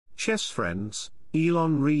Chess friends,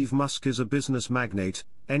 𝗖𝗵𝗲𝘀𝘀 Musk is a business magnate,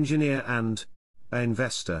 engineer and an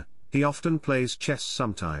investor. He often plays chess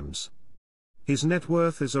sometimes. His net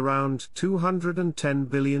worth is around $210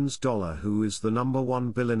 billion. Who is the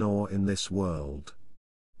 #1 billionaire in this world?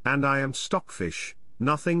 And I am Stockfish,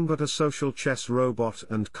 nothing but a social chess robot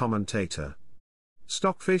and commentator.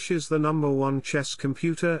 Stockfish is the #1 chess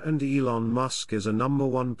computer and Elon Musk is a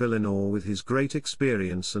 #1 billionaire with his great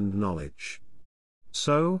experience and knowledge.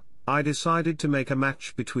 So, I decided to make a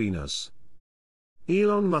match between us.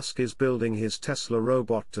 Elon Musk is building his Tesla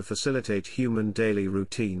robot to facilitate human daily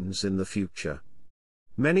routines in the future.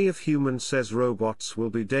 Many of humans says robots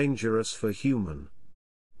will be dangerous for human.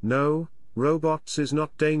 No, robots is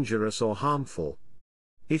not dangerous or harmful.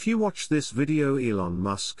 If you watch this video Elon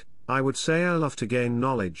Musk, I would say I love to gain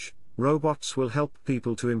knowledge. Robots will help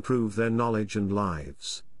people to improve their knowledge and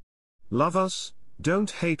lives. Love us,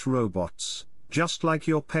 don't hate robots, just like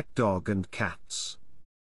your pet dog and cats.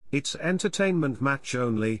 It's entertainment match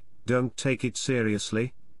only, don't take it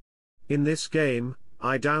seriously. In this game,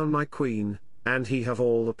 I down my queen, and he have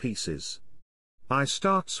all the pieces. I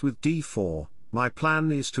starts with d4, my plan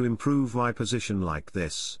is to improve my position like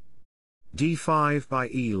this. d5 by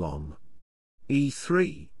Elon.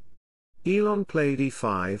 e3. Elon played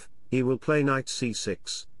e5, he will play knight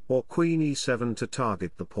c6, or queen e7 to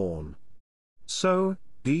target the pawn. So,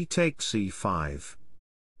 d takes e5.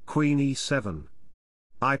 Queen e7.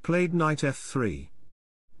 I played knight f3.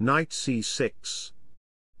 Knight c6.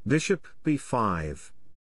 Bishop b5.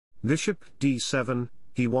 Bishop d7,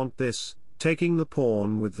 he want this, taking the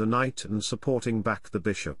pawn with the knight and supporting back the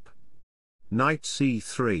bishop. Knight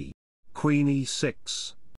c3. Queen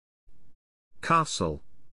e6. Castle.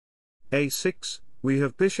 a6, we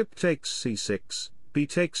have bishop takes c6, b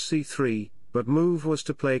takes c3, but move was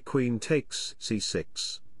to play queen takes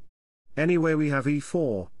c6. Anyway we have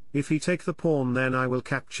e4, if he take the pawn then I will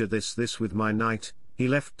capture this with my knight, he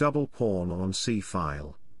left double pawn on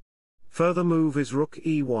c-file. Further move is rook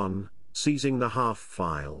e1, seizing the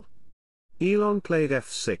half-file. Elon played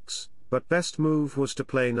f6, but best move was to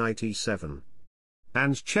play knight e7.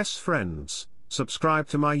 And chess friends, subscribe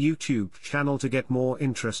to my YouTube channel to get more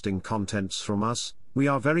interesting contents from us, we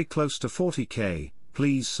are very close to 40k,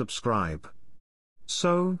 please subscribe.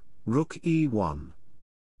 So, rook e1.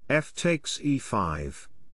 F takes e5.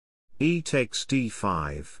 E takes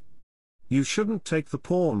d5. You shouldn't take the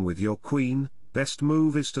pawn with your queen, best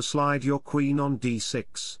move is to slide your queen on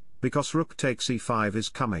d6, because rook takes e5 is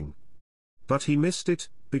coming. But he missed it,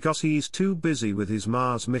 because he is too busy with his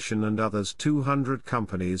Mars mission and others 200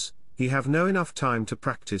 companies, he have no enough time to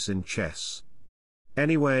practice in chess.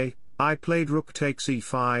 Anyway, I played rook takes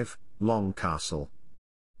e5, long castle.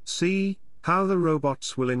 See, how the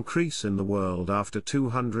robots will increase in the world after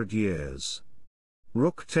 200 years.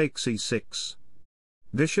 Rook takes e6.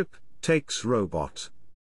 Bishop takes robot.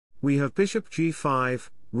 We have bishop g5,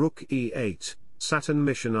 rook e8, Saturn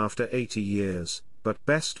mission after 80 years, but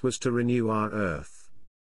best was to renew our Earth.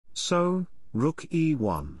 So, rook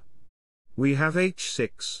e1. We have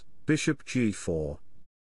h6, bishop g4.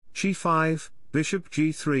 g5, bishop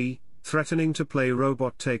g3, threatening to play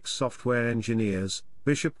robot takes software engineers,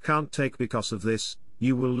 bishop can't take because of this,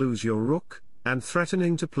 you will lose your rook, and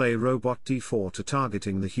threatening to play robot d4 to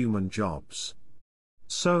targeting the human jobs.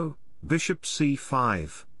 So, bishop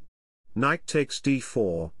c5. Knight takes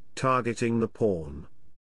d4, targeting the pawn.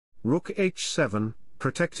 Rook h7,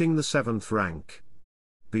 protecting the 7th rank.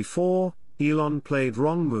 Before, Elon played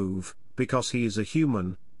wrong move, because he is a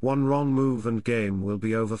human, one wrong move and game will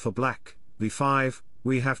be over for black. b5,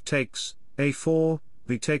 we have takes, a4,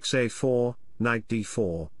 b takes a4, knight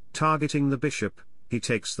d4, targeting the bishop, he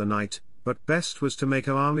takes the knight, but best was to make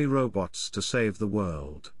army robots to save the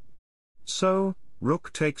world. So,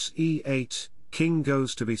 rook takes e8, king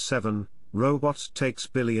goes to b7, robot takes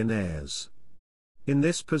billionaires. In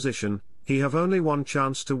this position, he have only one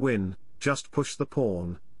chance to win, just push the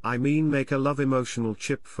pawn, I mean make a love emotional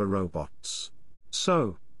chip for robots.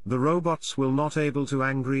 So, the robots will not able to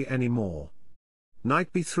angry anymore.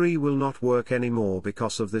 Knight b3 will not work anymore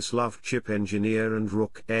because of this love chip engineer and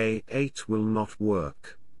rook a8 will not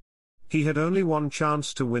work. He had only one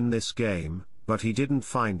chance to win this game, but he didn't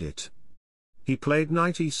find it. He played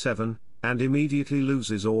knight e7, and immediately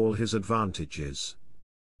loses all his advantages.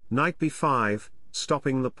 Knight b5,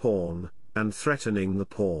 stopping the pawn, and threatening the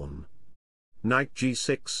pawn. Knight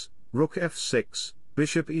g6, rook f6,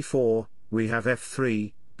 bishop e4, we have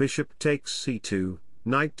f3, bishop takes c2,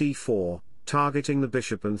 knight d4, targeting the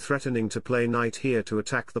bishop and threatening to play knight here to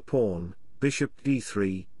attack the pawn, bishop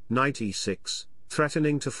d3, knight e6,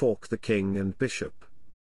 threatening to fork the king and bishop.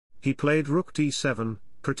 He played rook d7,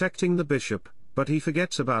 protecting the bishop, but he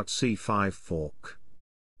forgets about c5 fork.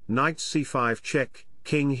 Knight c5 check,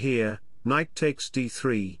 king here, knight takes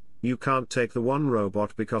d3, you can't take the one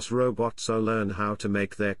robot because robots learn how to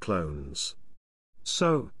make their clones.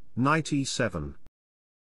 So, knight e7.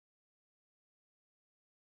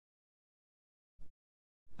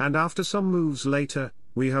 And after some moves later,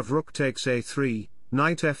 we have rook takes a3,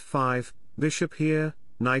 knight f5, bishop here,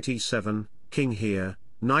 knight e7, king here,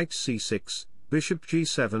 knight c6, bishop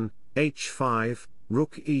g7, h5,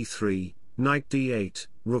 rook e3, knight d8,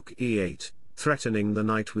 rook e8, threatening the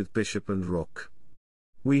knight with bishop and rook.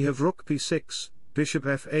 We have rook p6, bishop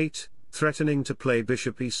f8, threatening to play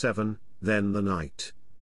bishop e7, then the knight.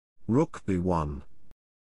 Rook b1.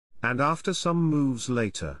 And after some moves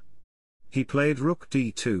later, he played rook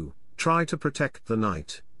d2, try to protect the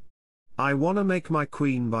knight. I wanna make my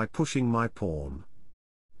queen by pushing my pawn.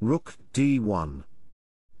 Rook d1.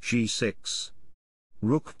 g6.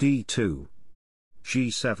 Rook d2.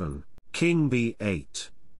 g7, king b8.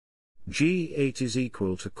 g8 is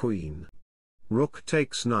equal to queen. Rook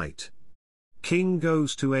takes knight. King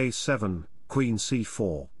goes to a7, queen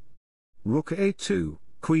c4. Rook a2,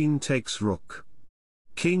 queen takes rook.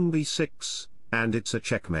 King b6, and it's a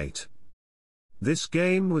checkmate. This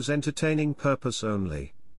game was entertaining purpose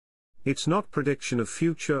only. It's not prediction of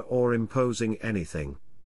future or imposing anything.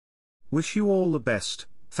 Wish you all the best,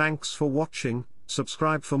 thanks for watching,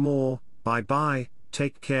 subscribe for more, bye bye,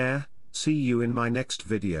 take care, see you in my next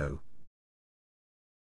video.